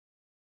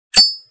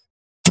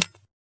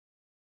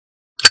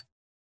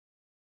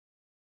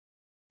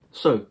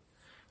So,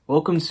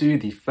 welcome to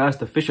the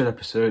first official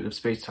episode of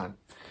Space Time,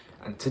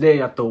 and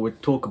today I thought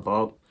we'd talk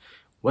about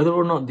whether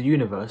or not the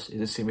universe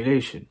is a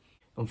simulation.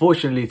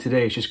 Unfortunately,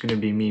 today it's just going to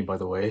be me, by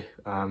the way,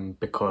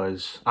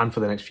 because, and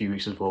for the next few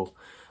weeks as well,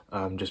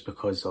 just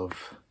because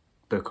of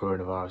the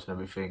coronavirus and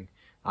everything.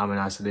 I'm in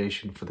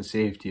isolation for the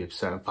safety of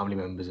certain family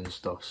members and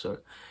stuff,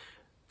 so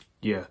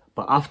yeah.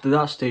 But after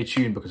that, stay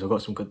tuned because I've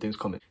got some good things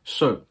coming.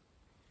 So,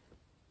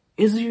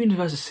 is the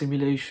universe a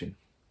simulation,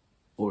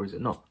 or is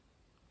it not?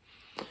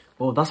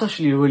 Well, that's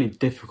actually a really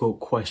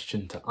difficult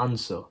question to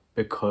answer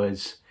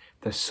because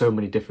there's so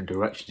many different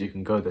directions you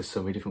can go. There's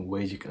so many different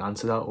ways you can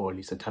answer that, or at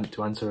least attempt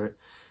to answer it.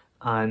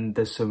 And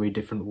there's so many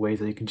different ways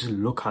that you can just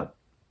look at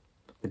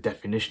the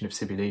definition of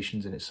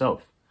simulations in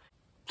itself.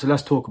 So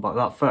let's talk about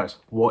that first.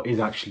 What is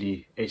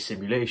actually a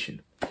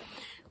simulation?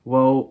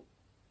 Well,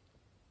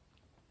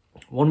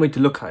 one way to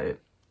look at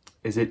it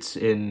is it's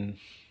an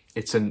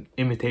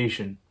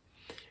imitation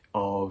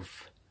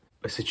of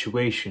a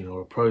situation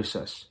or a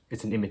process.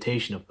 It's an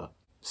imitation of that.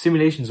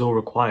 Simulations all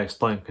require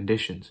starting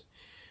conditions,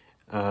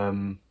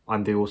 and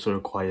they also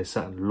require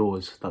certain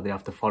laws that they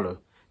have to follow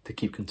to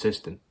keep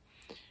consistent.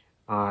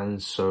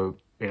 And so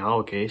in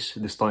our case,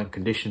 the starting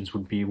conditions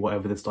would be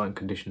whatever the starting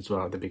conditions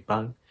were at the Big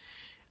Bang,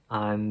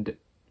 and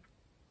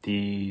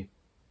the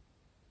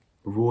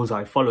rules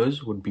that it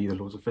follows would be the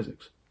laws of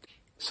physics.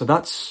 So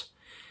that's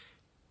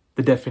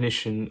the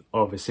definition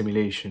of a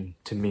simulation,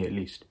 to me at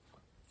least.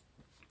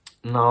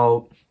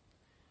 Now,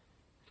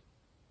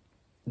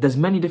 there's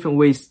many different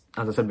ways,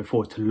 as I said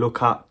before, to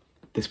look at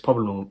this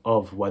problem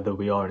of whether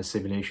we are in a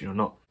simulation or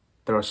not.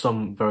 There are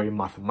some very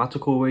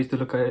mathematical ways to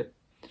look at it,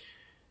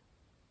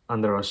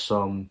 and there are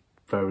some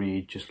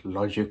very just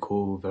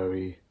logical,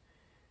 very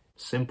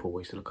simple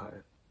ways to look at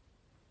it.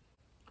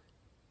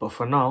 But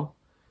for now,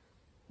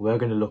 we're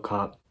going to look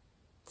at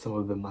some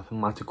of the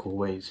mathematical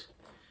ways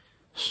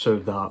so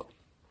that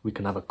we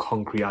can have a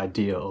concrete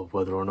idea of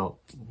whether or not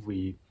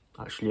we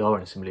actually are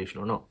in a simulation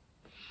or not.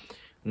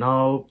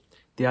 Now,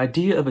 the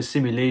idea of a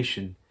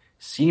simulation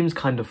seems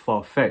kind of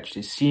far-fetched.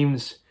 It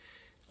seems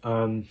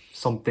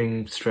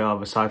something straight out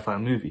of a sci-fi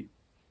movie,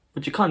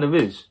 which it kind of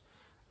is.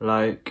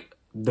 Like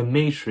The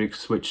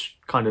Matrix, which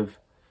kind of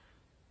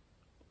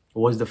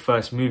was the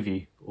first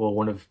movie, or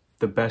one of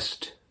the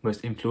best,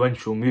 most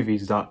influential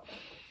movies that,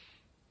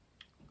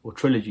 or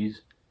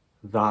trilogies,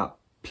 that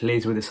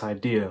plays with this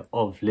idea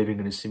of living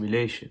in a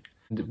simulation.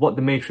 What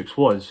The Matrix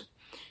was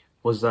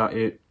that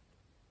it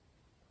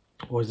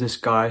was this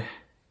guy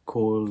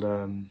called, I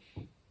can't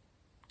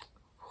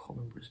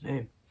remember his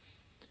name.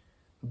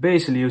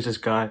 Basically, it was this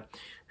guy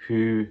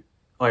who,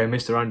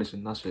 Mr.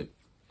 Anderson, that's it.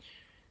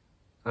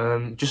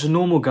 Just a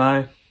normal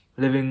guy,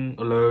 living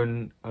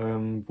alone,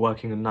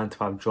 working a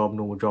 9-to-5 job,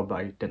 normal job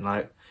that he didn't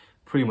like.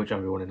 Pretty much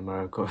everyone in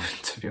America,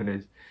 to be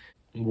honest.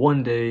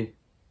 One day,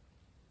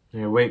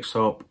 he wakes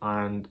up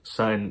and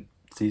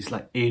these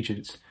like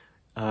agents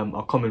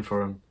are coming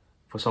for him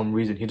for some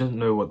reason. He doesn't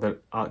know what they're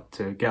out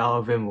to get out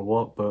of him or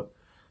what, but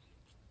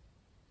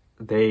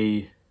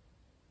they're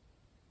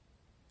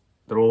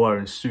all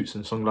wearing suits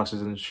and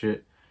sunglasses and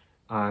shit,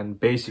 and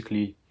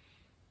basically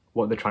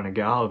what they're trying to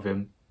get out of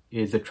him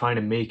is they're trying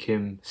to make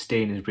him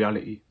stay in his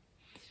reality,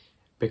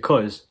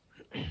 because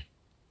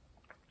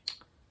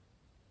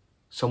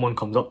someone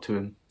comes up to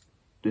him.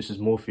 This is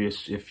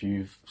Morpheus, if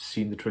you've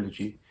seen the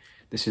trilogy.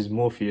 This is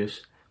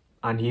Morpheus,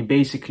 and he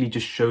basically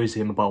just shows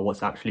him about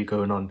what's actually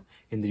going on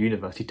in the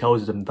universe. He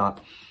tells them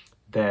that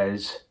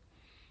there's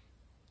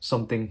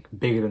something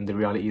bigger than the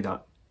reality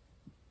that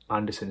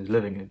Anderson is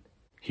living in.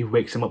 He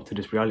wakes him up to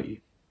this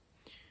reality.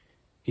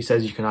 He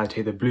says you can either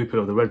take the blue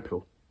pill or the red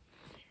pill.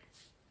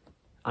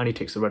 And he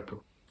takes the red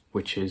pill,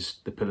 which is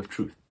the pill of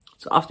truth.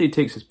 So after he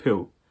takes his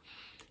pill,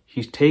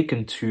 he's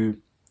taken to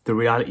the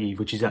reality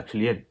which he's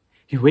actually in.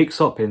 He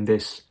wakes up in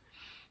this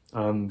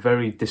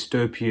very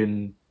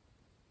dystopian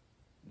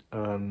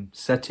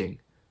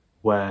setting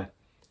where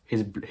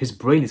his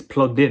brain is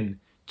plugged in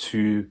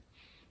to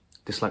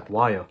this like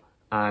wire,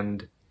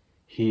 and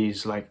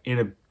he's like in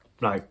a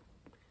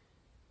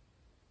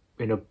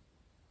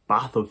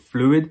bath of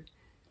fluid,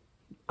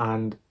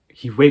 and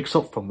he wakes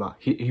up from that.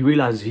 He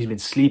realizes he's been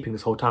sleeping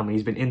this whole time, and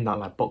he's been in that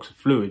like box of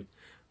fluid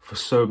for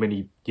so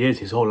many years,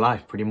 his whole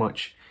life pretty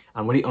much.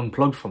 And when he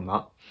unplugged from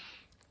that,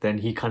 then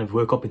he kind of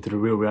woke up into the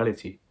real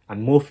reality.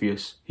 And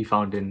Morpheus he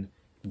found in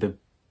the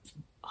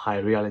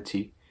higher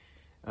reality,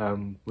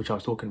 which I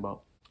was talking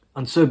about.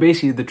 And so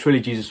basically the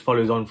trilogy just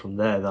follows on from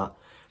there, that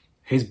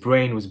his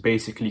brain was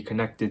basically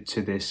connected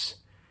to this,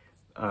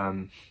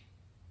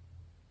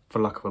 for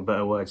lack of a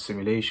better word,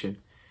 simulation.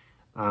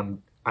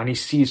 And he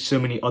sees so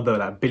many other,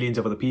 like billions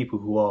of other people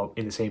who are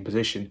in the same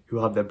position, who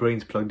have their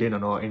brains plugged in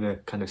and are in a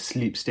kind of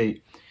sleep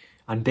state.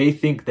 And they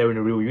think they're in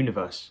a real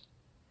universe.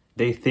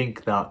 They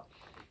think that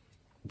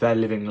they're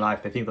living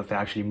life. They think that they're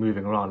actually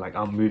moving around, like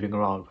I'm moving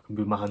around, I can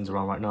move my hands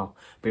around right now.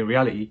 But in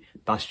reality,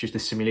 that's just a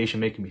simulation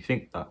making me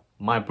think that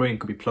my brain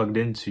could be plugged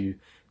into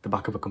the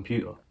back of a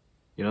computer,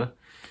 you know?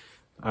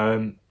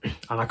 And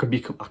I could be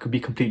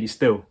completely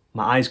still.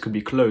 My eyes could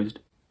be closed.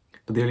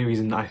 But the only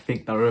reason I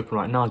think they're open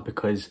right now is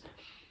because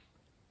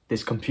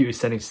this computer is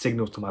sending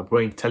signals to my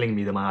brain telling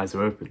me that my eyes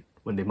are open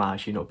when they might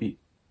actually not be.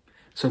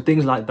 So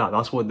things like that,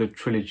 that's what the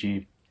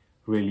trilogy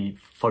really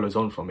follows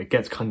on from. It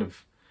gets kind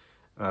of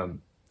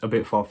a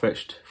bit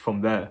far-fetched from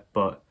there,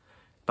 but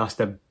that's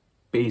the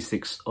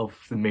basics of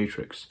the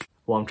Matrix.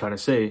 What I'm trying to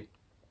say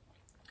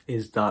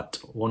is that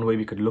one way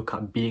we could look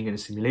at being in a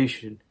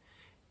simulation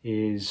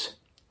is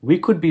we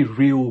could be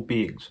real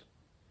beings.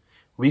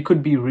 We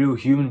could be real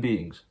human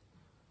beings,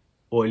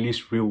 or at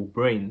least real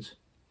brains,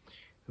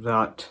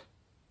 that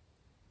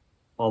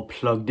are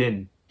plugged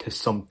in to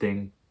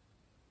something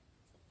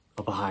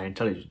of a higher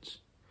intelligence.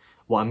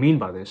 What I mean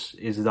by this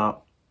is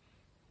that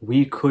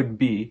we could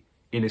be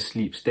in a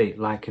sleep state,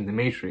 like in the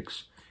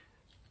Matrix,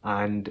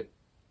 and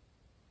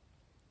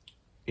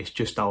it's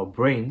just our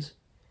brains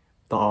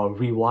that are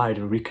rewired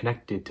and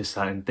reconnected to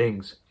certain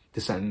things,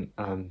 to certain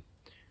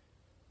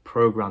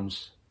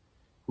programs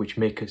which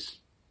make us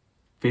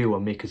feel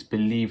and make us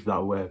believe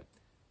that we're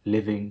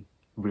living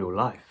real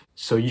life.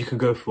 So you can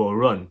go for a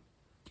run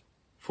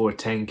for a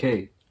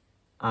 10k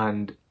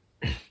and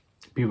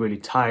be really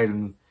tired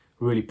and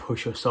really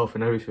push yourself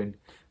and everything.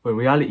 But in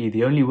reality,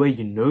 the only way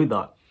you know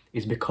that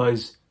is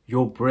because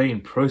your brain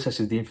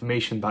processes the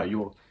information that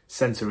your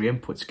sensory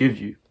inputs give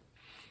you,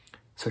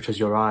 such as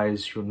your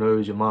eyes, your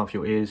nose, your mouth,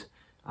 your ears,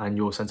 and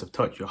your sense of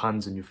touch, your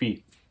hands and your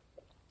feet,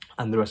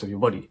 and the rest of your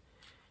body.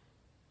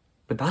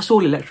 But that's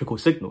all electrical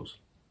signals.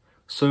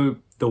 So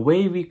the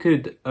way we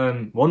could,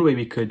 one way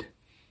we could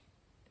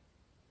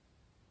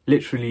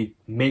literally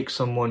make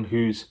someone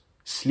who's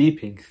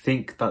sleeping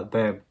think that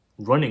they're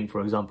running,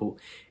 for example,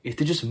 is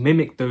to just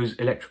mimic those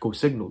electrical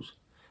signals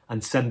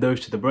and send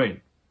those to the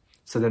brain.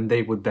 So then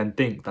they would then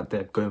think that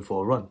they're going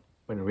for a run,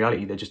 when in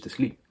reality they're just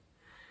asleep.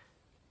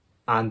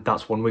 And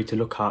that's one way to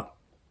look at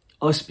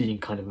us being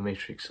kind of a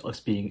matrix, us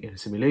being in a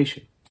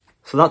simulation.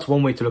 So that's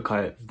one way to look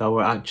at it, that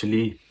we're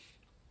actually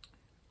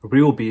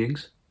real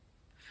beings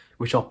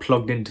which are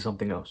plugged into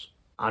something else.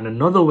 And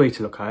another way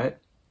to look at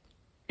it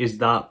is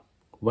that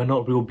we're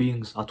not real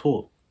beings at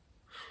all.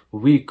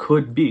 We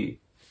could be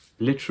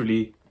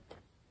literally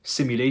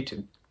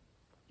simulated.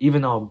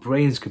 Even our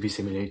brains could be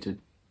simulated.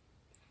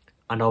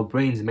 And our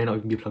brains may not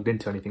even be plugged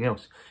into anything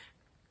else.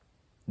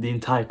 The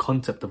entire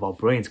concept of our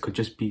brains could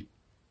just be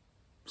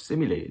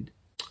simulated.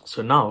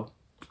 So now,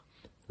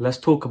 let's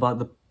talk about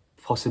the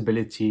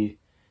possibility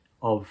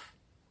of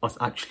us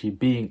actually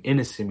being in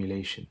a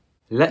simulation.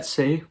 Let's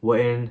say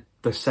we're in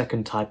the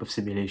second type of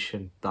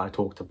simulation that I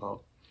talked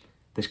about.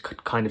 This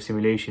kind of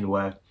simulation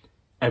where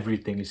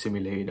everything is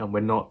simulated and we're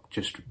not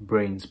just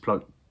brains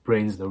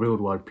in the real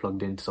world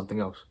plugged into something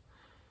else.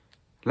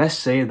 Let's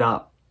say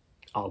that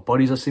our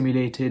bodies are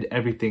simulated,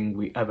 everything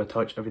we ever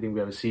touch, everything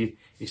we ever see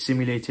is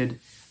simulated,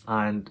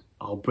 and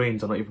our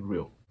brains are not even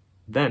real.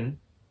 Then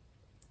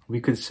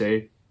we could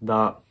say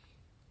that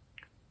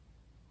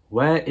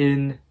we're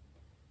in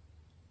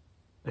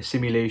a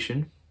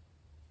simulation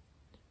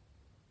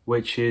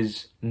which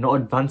is not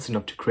advanced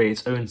enough to create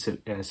its own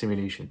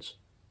simulations,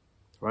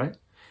 right?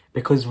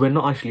 Because we're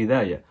not actually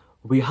there yet.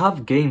 We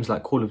have games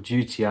like Call of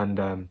Duty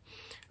and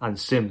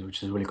Sims,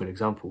 which is a really good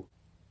example.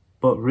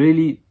 But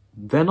really,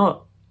 they're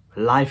not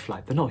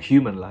lifelike, they're not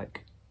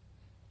human-like.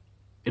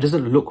 It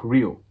doesn't look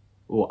real,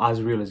 or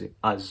as real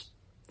as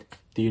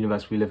the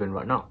universe we live in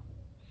right now.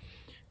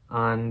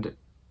 And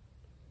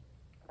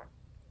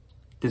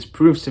this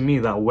proves to me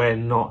that we're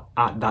not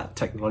at that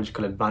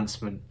technological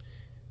advancement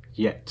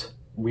yet.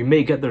 We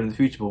may get there in the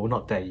future, but we're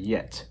not there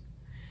yet.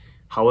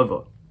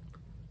 However,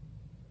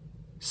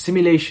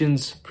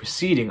 simulations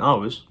preceding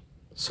ours,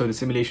 so the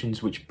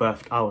simulations which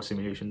birthed our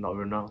simulation that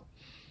we're in now,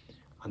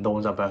 and the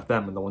ones that birthed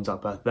them, and the ones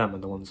that birthed them,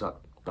 and the ones that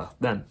birthed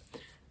them,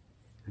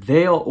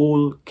 they are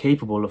all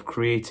capable of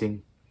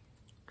creating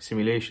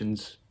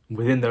simulations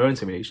within their own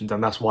simulations,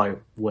 and that's why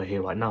we're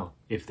here right now,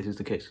 if this is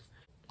the case.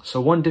 So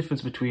one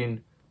difference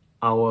between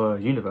our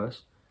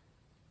universe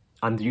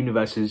and the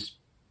universes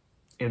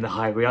in the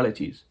high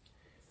realities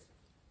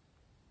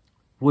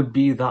would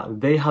be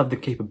that they have the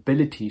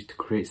capabilities to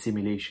create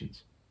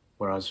simulations,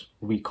 whereas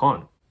we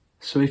can't.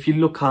 So if you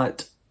look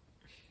at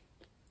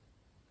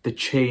the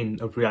chain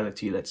of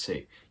reality, let's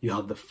say, you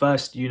have the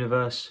first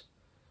universe,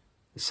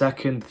 the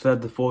second, the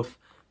third, the fourth,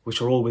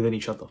 which are all within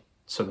each other.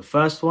 So the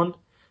first one,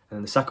 and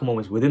then the second one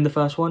is within the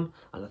first one,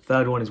 and the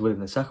third one is within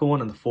the second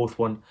one, and the fourth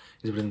one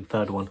is within the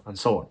third one, and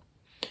so on.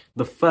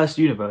 The first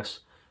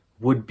universe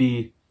would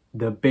be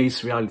the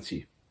base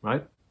reality,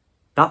 right?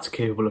 That's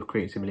capable of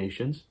creating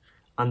simulations,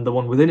 and the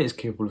one within it is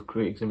capable of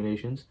creating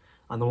simulations,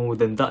 and the one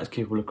within that is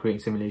capable of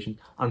creating simulations,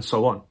 and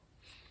so on.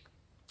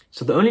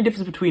 So the only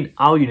difference between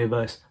our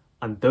universe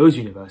and those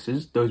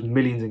universes, those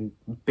millions and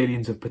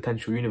billions of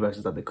potential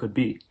universes that there could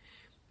be,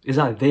 is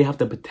that they have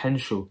the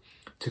potential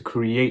to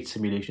create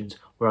simulations,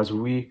 whereas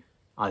we,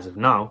 as of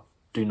now,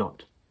 do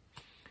not.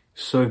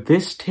 So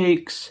this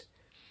takes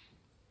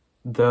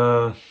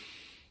the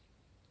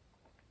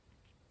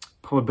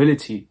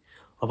probability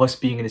of us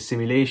being in a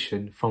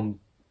simulation from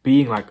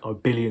being like 1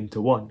 billion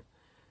to 1,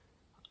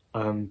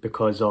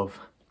 because of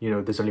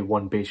there's only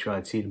one base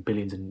reality and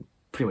billions and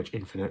pretty much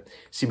infinite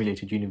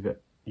simulated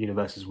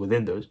universes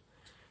within those.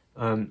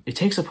 It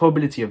takes a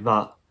probability of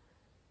that,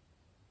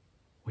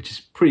 which is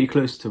pretty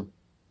close to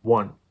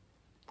 1,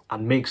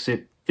 and makes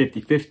it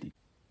 50-50.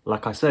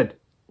 Like I said,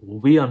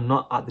 we are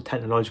not at the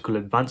technological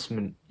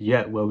advancement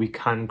yet where we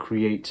can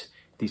create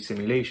these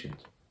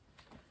simulations.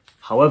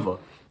 However,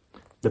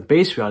 the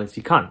base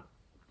reality can.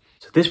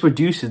 So this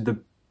reduces the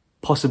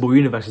possible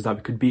universes that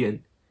we could be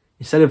in.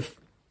 Instead of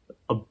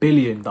a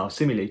billion that are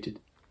simulated,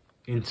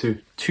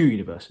 into 2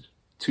 universes.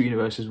 2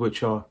 universes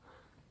which are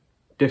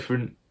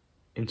different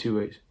in 2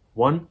 ways.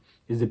 One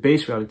is the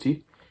base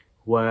reality,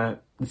 where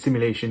the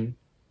simulation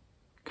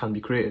can be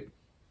created.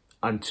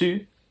 And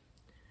 2,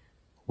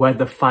 where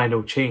the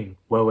final chain,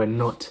 where we're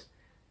not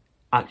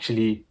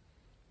actually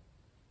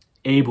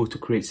able to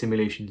create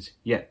simulations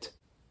yet.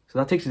 So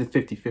that takes it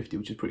to 50-50,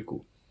 which is pretty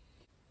cool.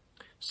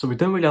 So we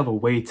don't really have a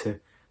way to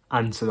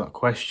answer that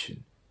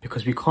question,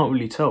 because we can't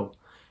really tell.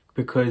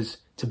 Because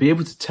to be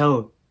able to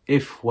tell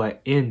if we're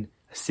in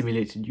a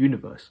simulated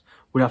universe,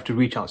 we'd have to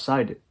reach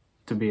outside it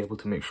to be able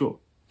to make sure,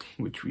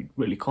 which we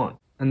really can't.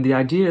 And the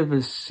idea of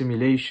a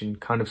simulation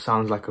kind of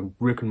sounds like a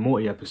Rick and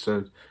Morty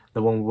episode,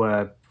 the one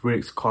where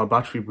Rick's car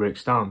battery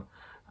breaks down.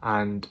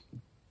 And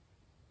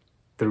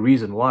the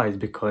reason why is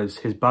because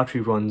his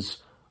battery runs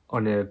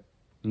on a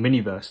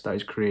miniverse that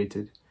is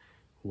created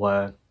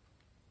where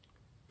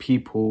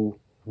people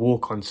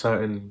walk on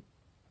certain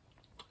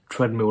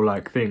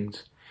treadmill-like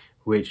things,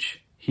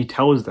 which he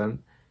tells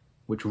them,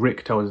 which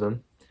Rick tells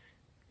them,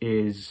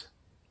 is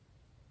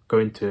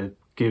going to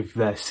give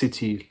their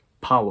city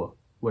power,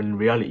 when in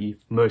reality,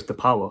 most of the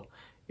power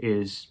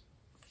is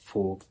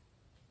for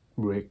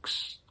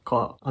Rick's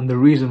car. And the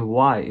reason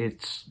why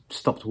it's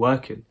stopped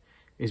working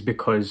is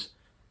because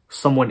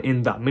someone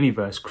in that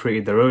miniverse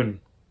created their own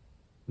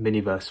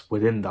miniverse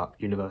within that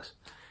universe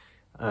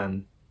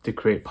to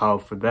create power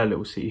for their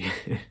little city,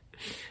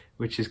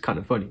 which is kind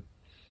of funny.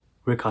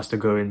 Rick has to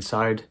go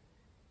inside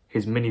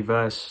his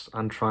miniverse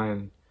and try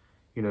and,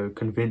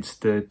 convince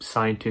the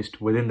scientist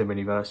within the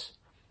miniverse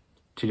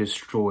to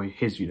destroy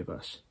his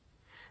universe.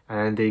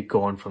 And they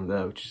go on from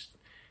there,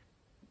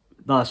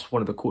 that's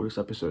one of the coolest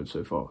episodes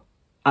so far.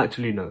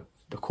 Actually, no.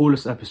 The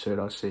coolest episode,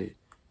 I'd say,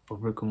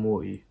 of Rick and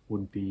Morty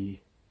would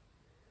be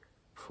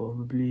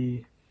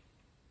probably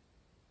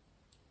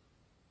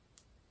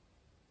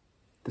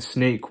the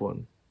snake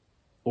one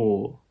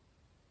or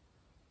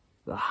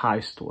the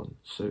heist one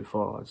so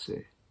far, I'd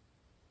say.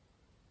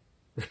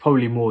 There's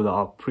probably more that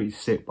are pretty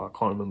sick, but I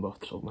can't remember off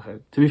the top of my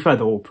head. To be fair,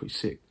 they're all pretty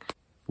sick.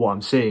 What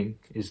I'm saying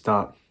is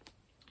that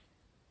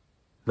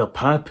the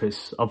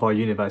purpose of our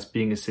universe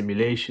being a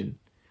simulation,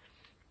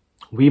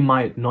 we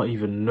might not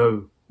even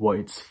know what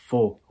it's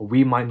for, or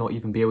we might not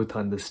even be able to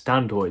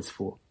understand what it's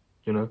for,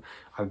 and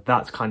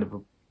that's kind of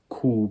a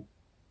cool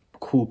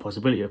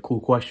possibility, a cool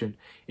question.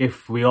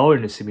 If we are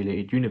in a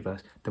simulated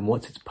universe, then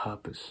what's its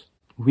purpose?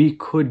 We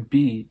could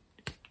be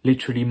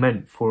literally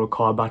meant for a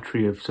car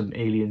battery of some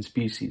alien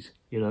species,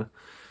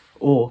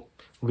 or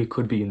we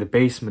could be in the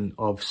basement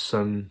of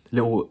some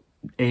little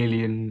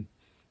alien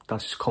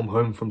that's just come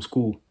home from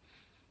school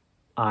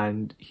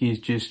and he's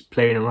just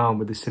playing around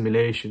with the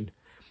simulation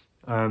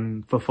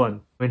for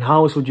fun. I mean,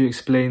 how else would you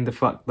explain the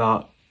fact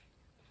that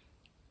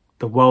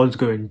the world's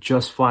going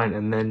just fine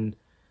and then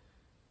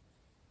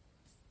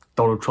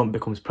Donald Trump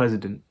becomes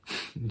president?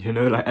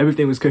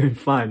 Everything was going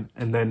fine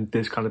and then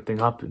this kind of thing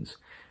happens.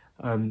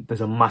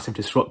 There's a massive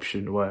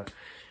disruption where,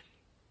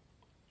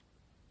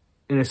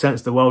 in a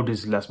sense, the world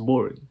is less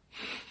boring.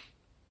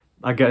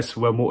 I guess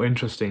we're more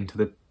interesting to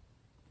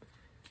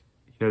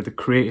the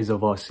creators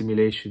of our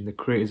simulation, the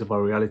creators of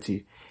our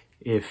reality,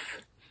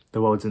 if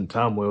the world's in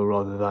turmoil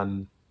rather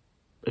than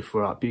if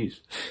we're at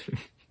peace.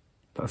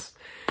 That's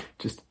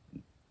just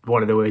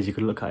one of the ways you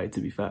could look at it,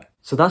 to be fair.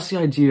 So that's the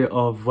idea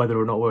of whether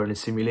or not we're in a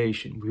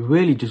simulation. We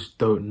really just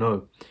don't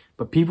know.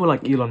 But people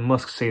like Elon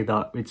Musk say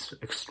that it's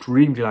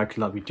extremely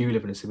likely that we do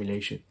live in a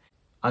simulation.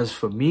 As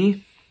for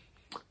me,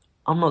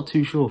 I'm not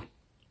too sure.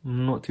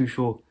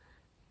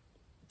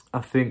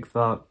 I think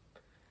that,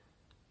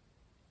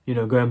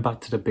 going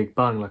back to the Big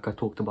Bang, like I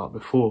talked about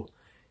before,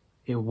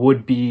 it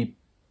would be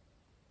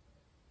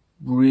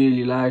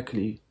really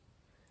likely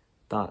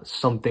that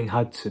something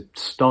had to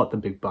start the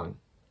Big Bang.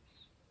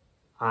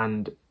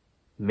 And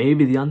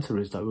maybe the answer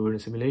is that we were in a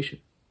simulation.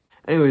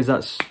 Anyways,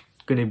 that's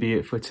going to be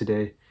it for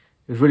today.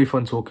 It was really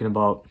fun talking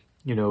about,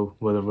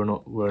 whether or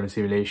not we're in a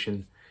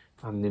simulation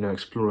and,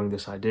 exploring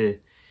this idea.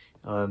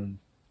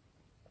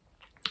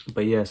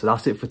 But yeah, so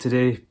that's it for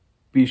today.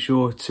 Be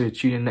sure to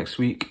tune in next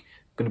week.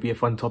 Going to be a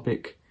fun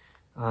topic.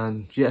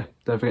 And yeah,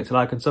 don't forget to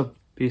like and sub.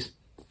 Peace.